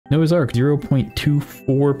Noah's Ark,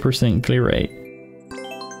 0.24% clear rate.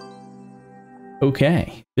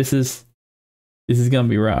 Okay, this is gonna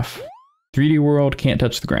be rough. 3D world, can't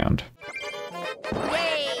touch the ground.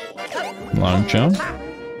 Long jump.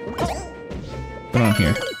 Put on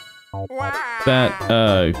here.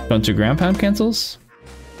 That bunch of ground pound cancels?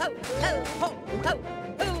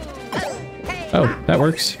 Oh, that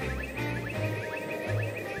works.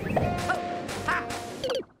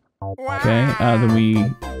 Okay, then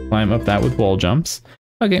we climb up that with wall jumps.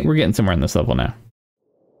 Okay, we're getting somewhere in this level now.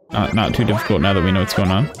 Not too difficult now that we know what's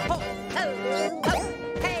going on.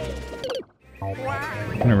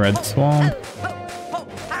 And a red swamp.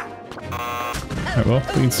 Alright, well,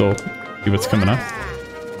 we can still see what's coming up.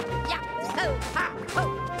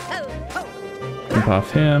 Jump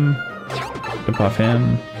off him. Jump off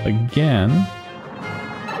him again.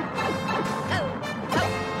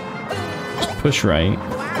 Just push right.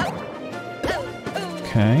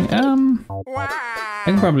 Okay, I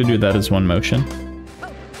can probably do that as one motion.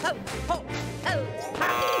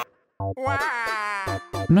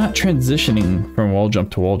 I'm not transitioning from wall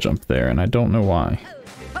jump to wall jump there, and I don't know why.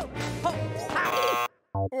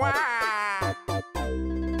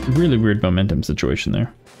 Really weird momentum situation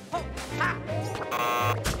there. I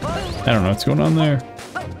don't know what's going on there.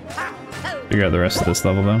 Figure out the rest of this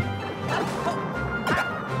level though.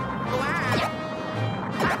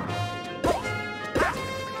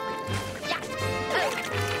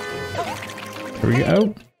 Here we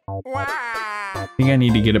go. I think I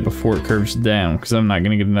need to get it before it curves down, because I'm not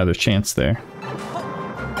going to get another chance there.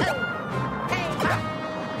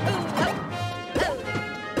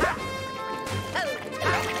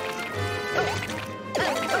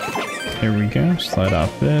 Here we go. Slide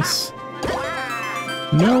off this.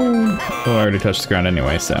 No! Oh, I already touched the ground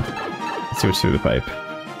anyway, so let's see what's through the pipe.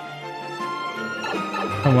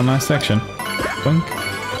 Oh, one last section. Boink.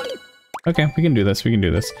 Okay, we can do this. We can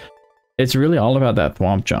do this. It's really all about that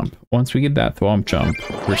thwomp jump. Once we get that thwomp jump,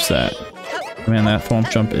 we're set. Man, that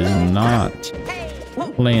thwomp jump is not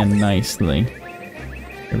playing nicely.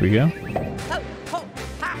 Here we go.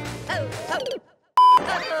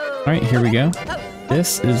 Alright, here we go.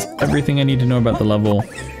 This is everything I need to know about the level.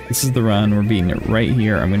 This is the run. We're beating it right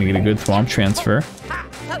here. I'm going to get a good thwomp transfer.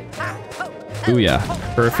 Ooh yeah,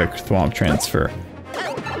 perfect thwomp transfer.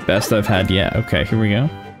 Best I've had yet. Okay, here we go.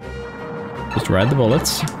 Just ride the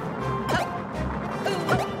bullets.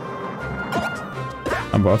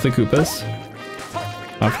 On both the Koopas.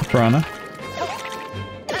 Off the Piranha.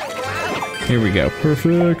 Here we go.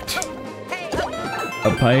 Perfect.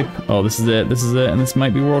 A pipe. Oh, this is it. This is it. And this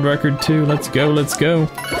might be world record too. Let's go. Let's go.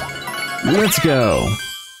 Let's go.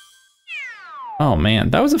 Oh man,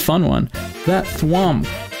 that was a fun one. That thwomp.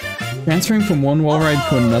 Transferring from one wall ride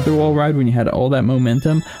to another wall ride when you had all that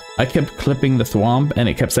momentum. I kept clipping the thwomp and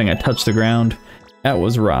it kept saying I touched the ground. That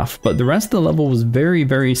was rough, but the rest of the level was very,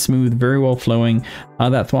 very smooth, very well flowing.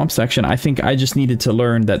 That thwomp section, I think I just needed to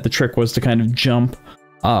learn that the trick was to kind of jump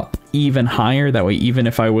up even higher. That way, even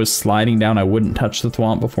if I was sliding down, I wouldn't touch the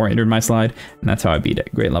thwomp before I entered my slide, and that's how I beat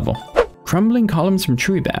it. Great level. Crumbling columns from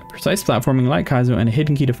Chewybat. Precise platforming like Kaizo and a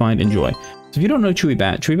hidden key to find. Enjoy. So if you don't know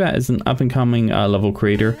Chewybat is an up-and-coming level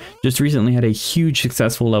creator. Just recently had a huge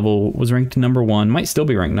successful level, was ranked #1, might still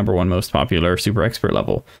be ranked #1 most popular super expert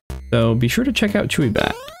level. So be sure to check out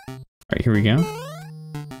Chewybat. Alright, here we go.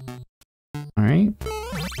 Alright.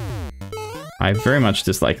 I very much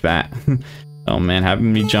dislike that. Oh man,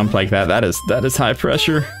 having me jump like that, that is high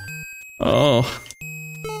pressure. Oh.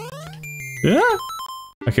 Yeah.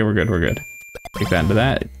 Okay, we're good, we're good. Take that into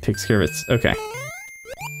that, it takes care of it. Okay.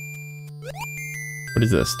 What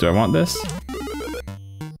is this? Do I want this?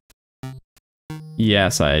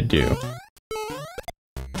 Yes, I do.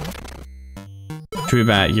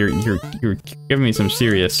 Chewybat, you're giving me some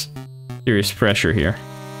serious pressure here.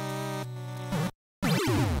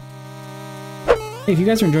 Hey, if you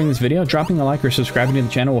guys are enjoying this video, dropping a like or subscribing to the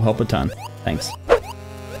channel will help a ton. Thanks.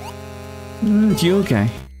 You okay?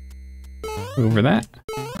 Over that.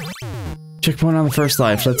 Checkpoint on the first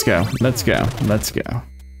life. Let's go. Let's go. Let's go.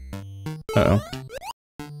 Uh-oh.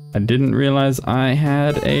 I didn't realize I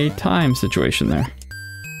had a time situation there.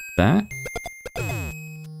 That?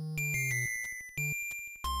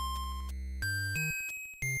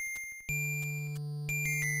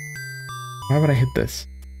 Why would I hit this?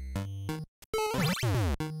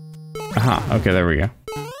 Aha, okay, there we go.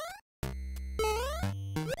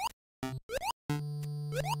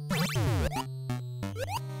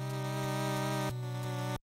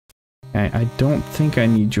 Okay, I don't think I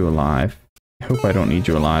need you alive. I hope I don't need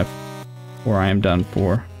you alive, or I am done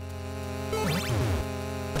for.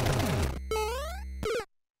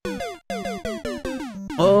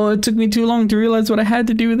 Oh, it took me too long to realize what I had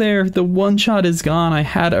to do there. The one shot is gone. I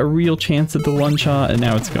had a real chance at the one shot and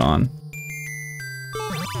now it's gone.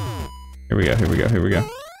 Here we go, here we go, here we go.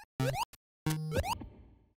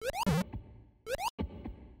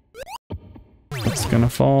 It's gonna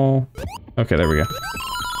fall. Okay, there we go.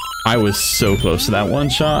 I was so close to that one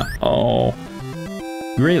shot. Oh.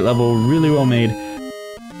 Great level, really well made.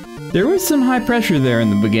 There was some high pressure there in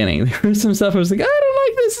the beginning. There was some stuff I was like, I don't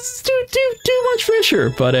like this. It's too much pressure.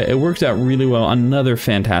 But it worked out really well. Another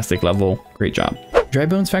fantastic level. Great job. Dry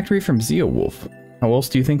Bones Factory from Zeo Wolf. How else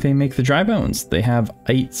do you think they make the dry bones? They have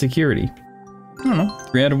 8 security. I don't know.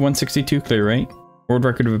 3 out of 162 clear rate. World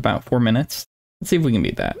record of about 4 minutes. Let's see if we can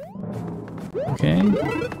beat that. Okay.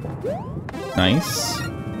 Nice.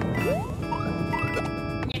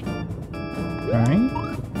 Alright.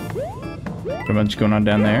 A bunch going on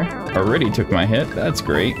down there. Already took my hit. That's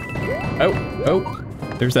great. Oh,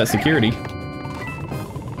 there's that security.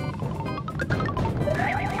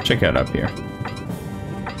 Check out up here.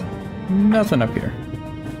 Nothing up here.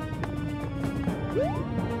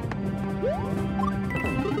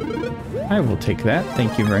 I will take that.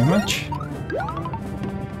 Thank you very much.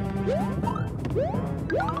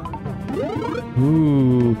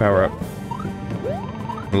 Ooh, power up.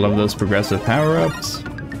 I love those progressive power-ups.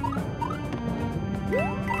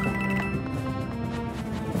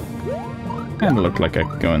 Kinda looked like I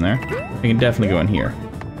could go in there. I can definitely go in here.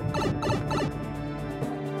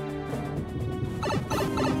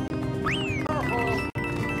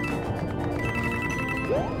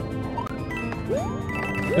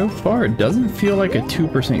 So far, it doesn't feel like a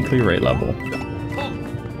 2% clear rate level.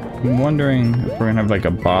 I'm wondering if we're gonna have like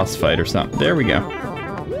a boss fight or something. There we go.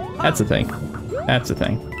 That's a thing. That's a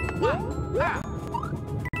thing.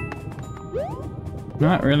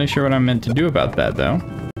 Not really sure what I'm meant to do about that though.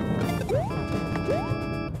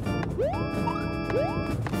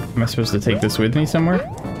 Am I supposed to take this with me somewhere?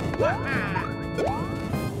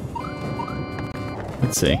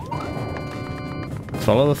 Let's see.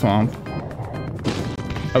 Follow the swamp.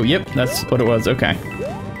 Oh, yep, that's what it was. Okay.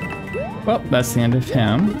 Well, that's the end of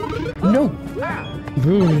him. No!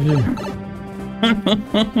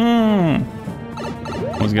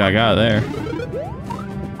 Almost got out of there.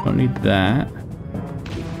 Don't need that.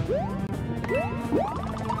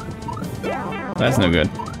 That's no good.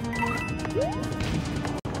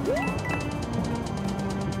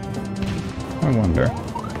 I wonder.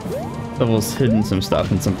 Level's hidden some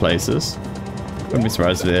stuff in some places. Wouldn't be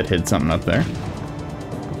surprised if they had hid something up there.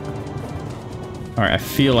 Alright, I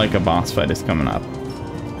feel like a boss fight is coming up.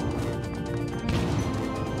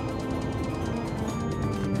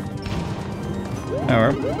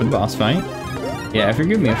 Alright, the boss fight. Yeah, if you're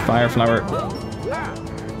giving me a fire flower...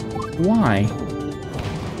 Why?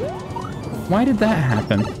 Why did that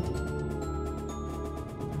happen?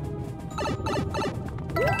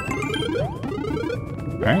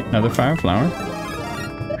 Alright, another fire flower.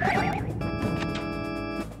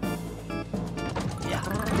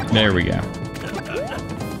 There we go.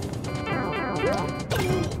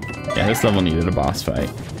 Yeah, this level needed a boss fight.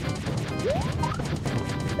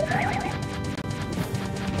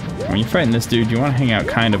 When you're fighting this dude, you want to hang out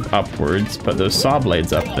kind of upwards, but those saw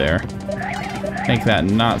blades up there make that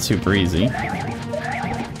not super easy. Is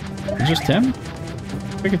it just him?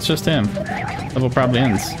 I think it's just him. Level probably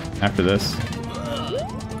ends after this.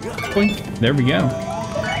 Boink. There we go.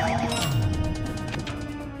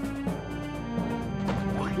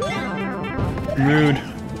 Rude.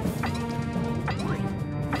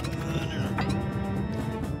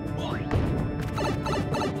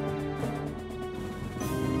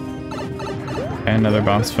 Another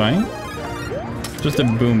boss fight. Just a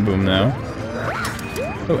boom boom though.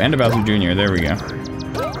 Oh, and a Bowser Jr. There we go.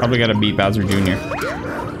 Probably gotta beat Bowser Jr.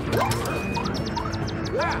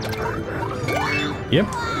 Yep.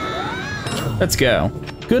 Let's go.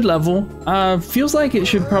 Good level. Feels like it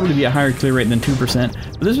should probably be a higher clear rate than 2%,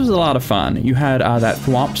 but this was a lot of fun. You had that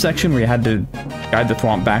thwomp section where you had to guide the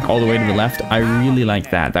thwomp back all the way to the left. I really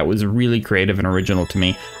liked that. That was really creative and original to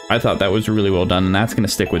me. I thought that was really well done, and that's going to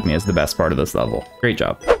stick with me as the best part of this level. Great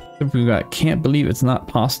job. We've got Can't Believe It's Not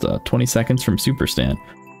Pasta, 20 seconds from Super Stan.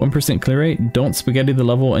 1% clear rate, don't spaghetti the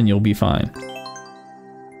level and you'll be fine.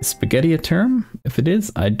 Is spaghetti a term? If it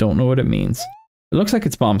is, I don't know what it means. It looks like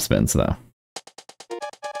it's bomb spins though.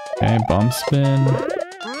 Okay, bomb spin.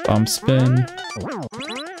 Bomb spin.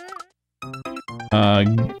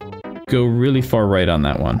 Go really far right on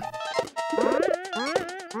that one.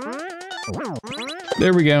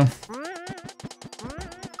 There we go.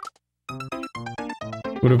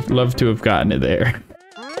 Would have loved to have gotten it there.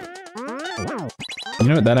 You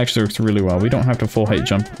know what? That actually works really well. We don't have to full height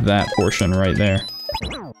jump that portion right there.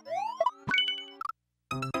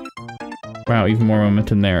 Wow, even more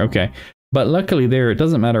momentum there. Okay. But luckily there, it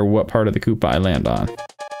doesn't matter what part of the Koopa I land on.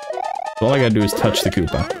 So all I gotta do is touch the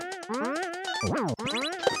Koopa.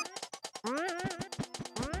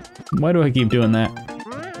 Why do I keep doing that?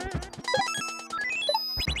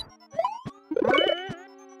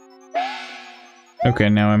 Okay,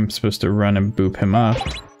 now I'm supposed to run and boop him up.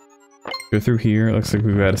 Go through here. Looks like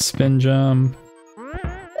we've got a spin jump.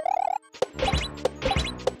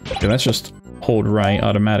 Okay, that's just hold right,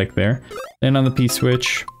 automatic there. Then on the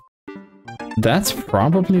P-switch. That's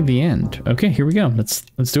probably the end. Okay, here we go. Let's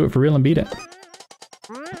do it for real and beat it.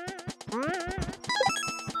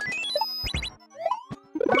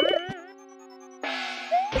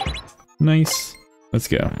 Nice. Let's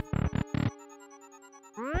go.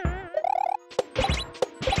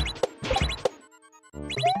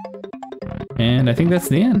 And I think that's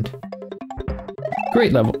the end.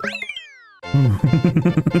 Great level.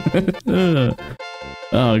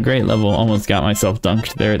 Oh, great level. Almost got myself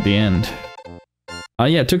dunked there at the end.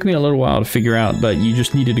 Yeah, it took me a little while to figure out, but you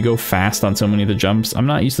just needed to go fast on so many of the jumps. I'm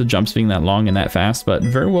not used to jumps being that long and that fast, but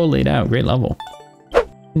very well laid out. Great level.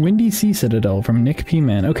 Windy Sea Citadel from Nick P.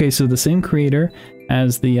 Man. Okay, so the same creator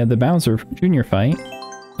as the Bowser Jr. fight.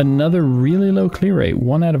 Another really low clear rate.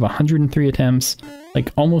 1 out of 103 attempts.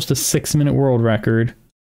 Like almost a 6-minute world record.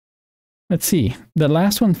 Let's see. The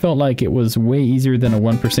last one felt like it was way easier than a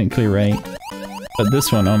 1% clear rate. But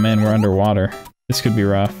this one, oh man, we're underwater. This could be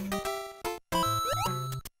rough.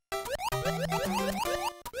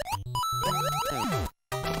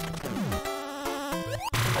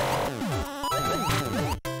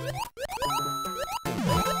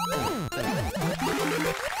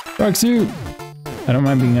 Frog suit! I don't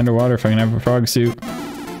mind being underwater if I can have a frog suit.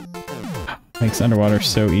 Makes underwater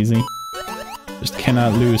so easy. Just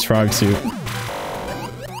cannot lose frog suit.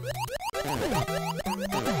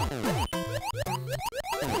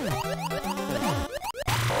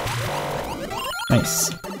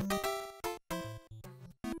 Nice.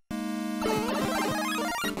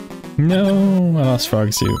 No, I lost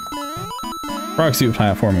frog suit. Frog suit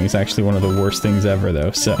platforming is actually one of the worst things ever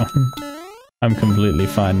though, so I'm completely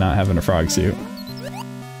fine not having a frog suit.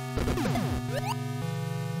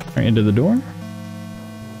 Right into the door.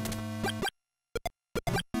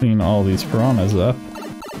 Clean all these piranhas up.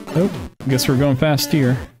 Oh, guess we're going fast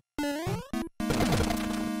here.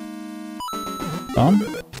 Bomb?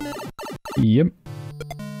 Yep.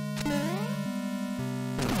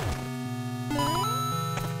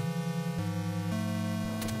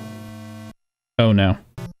 Oh no.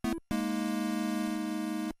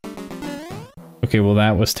 Okay, well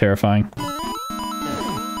that was terrifying.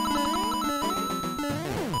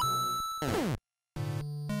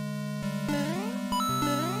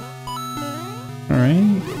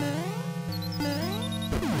 Alright.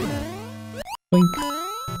 Blink.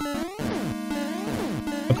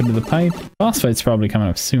 Up into the pipe. Boss fight's probably coming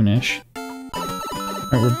up soonish.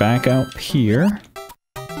 Alright, we're back out here.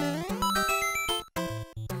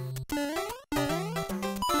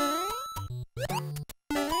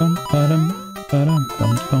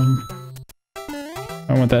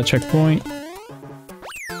 I want that checkpoint.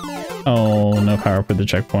 Oh, no power up with the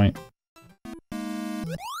checkpoint.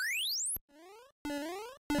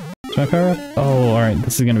 Should I power up? Oh, alright,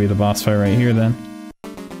 this is gonna be the boss fight right here then.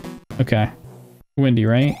 Okay. Windy,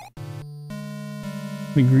 right?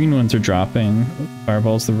 The green ones are dropping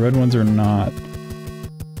fireballs, the red ones are not.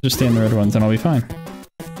 Just stay in the red ones and I'll be fine.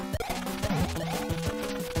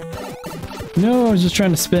 No, I was just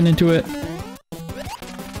trying to spin into it.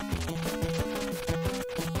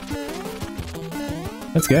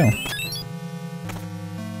 Let's go.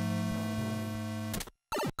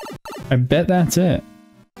 I bet that's it.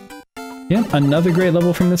 Yep, another great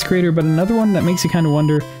level from this creator, but another one that makes you kind of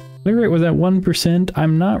wonder, clear rate was at 1%,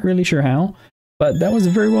 I'm not really sure how, but that was a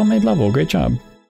very well made level, great job.